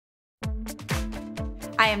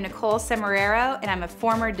I am Nicole Semeraro, and I'm a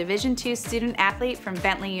former Division II student athlete from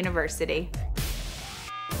Bentley University.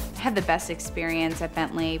 I had the best experience at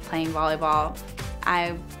Bentley playing volleyball.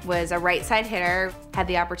 I was a right side hitter, had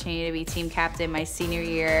the opportunity to be team captain my senior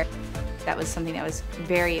year. That was something that was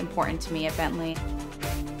very important to me at Bentley.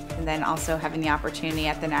 And then also having the opportunity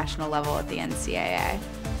at the national level at the NCAA.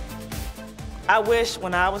 I wish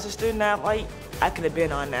when I was a student athlete, I could have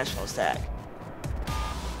been on national SAC.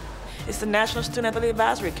 It's the National Student Athlete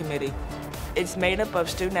Advisory Committee. It's made up of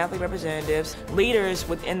student athlete representatives, leaders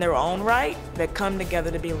within their own right that come together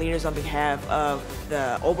to be leaders on behalf of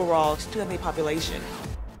the overall student athlete population.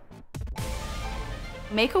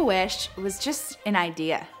 Make-A-Wish was just an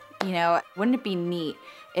idea. You know, wouldn't it be neat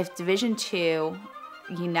if Division II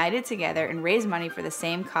united together and raised money for the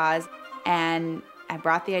same cause? And I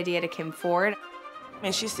brought the idea to Kim Ford.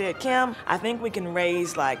 And she said, Kim, I think we can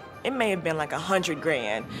raise it may have been like 100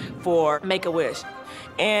 grand for Make-A-Wish.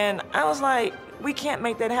 And I was like, we can't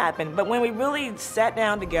make that happen. But when we really sat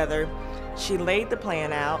down together, she laid the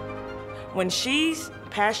plan out. When she's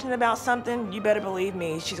passionate about something, you better believe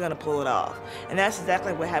me, she's gonna pull it off. And that's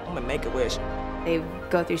exactly what happened with Make-A-Wish. They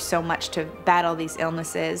go through so much to battle these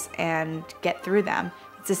illnesses and get through them.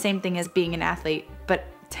 It's the same thing as being an athlete, but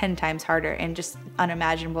 10 times harder, and just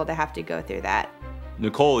unimaginable to have to go through that.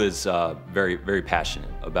 Nicole is very, very passionate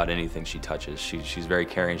about anything she touches. She's very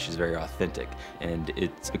caring, she's very authentic, and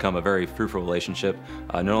it's become a very fruitful relationship,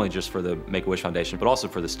 not only just for the Make-A-Wish Foundation, but also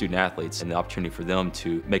for the student athletes and the opportunity for them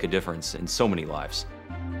to make a difference in so many lives.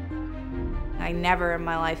 I never in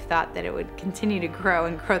my life thought that it would continue to grow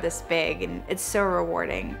and grow this big, and it's so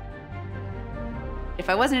rewarding. If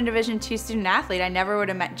I wasn't a Division II student athlete, I never would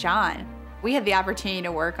have met John. We had the opportunity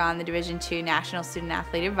to work on the Division II National Student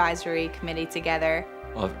Athlete Advisory Committee together.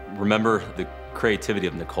 Remember the creativity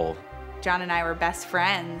of Nicole. John and I were best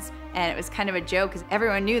friends, and it was kind of a joke because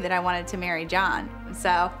everyone knew that I wanted to marry John.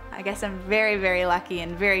 So I guess I'm very, very lucky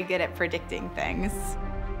and very good at predicting things.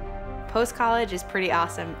 Post-college is pretty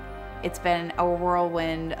awesome. It's been a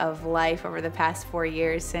whirlwind of life over the past 4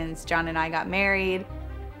 years since John and I got married.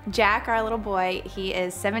 Jack, our little boy, he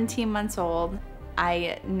is 17 months old.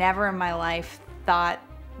 I never in my life thought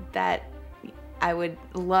that I would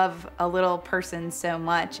love a little person so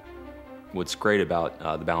much. What's great about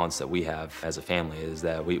the balance that we have as a family is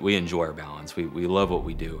that we enjoy our balance. We love what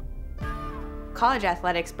we do. College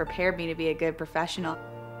athletics prepared me to be a good professional.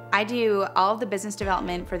 I do all of the business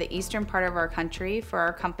development for the eastern part of our country for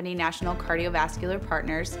our company, National Cardiovascular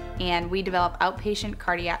Partners, and we develop outpatient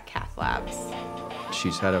cardiac cath labs.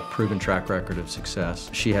 She's had a proven track record of success.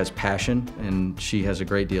 She has passion, and she has a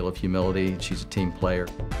great deal of humility. She's a team player.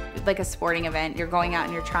 It's like a sporting event. You're going out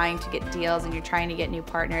and you're trying to get deals and you're trying to get new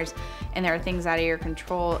partners, and there are things out of your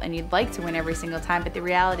control, and you'd like to win every single time, but the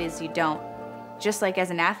reality is you don't. Just like as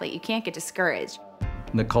an athlete, you can't get discouraged.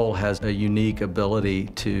 Nicole has a unique ability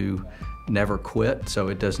to never quit, so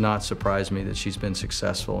it does not surprise me that she's been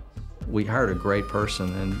successful. We hired a great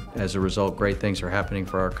person, and as a result, great things are happening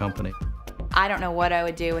for our company. I don't know what I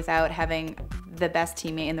would do without having the best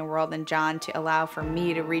teammate in the world than John to allow for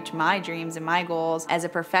me to reach my dreams and my goals as a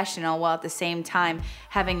professional, while at the same time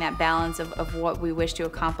having that balance of what we wish to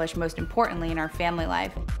accomplish, most importantly in our family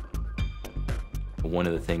life. One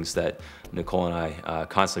of the things that Nicole and I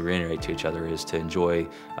constantly reiterate to each other is to enjoy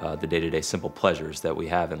the day-to-day simple pleasures that we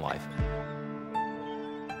have in life.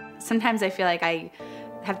 Sometimes I feel like I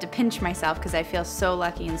have to pinch myself because I feel so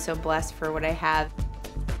lucky and so blessed for what I have.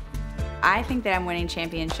 I think that I'm winning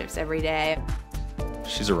championships every day.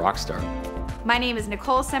 She's a rock star. My name is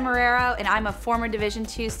Nicole Semeraro, and I'm a former Division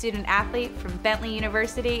II student athlete from Bentley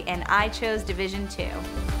University, and I chose Division II.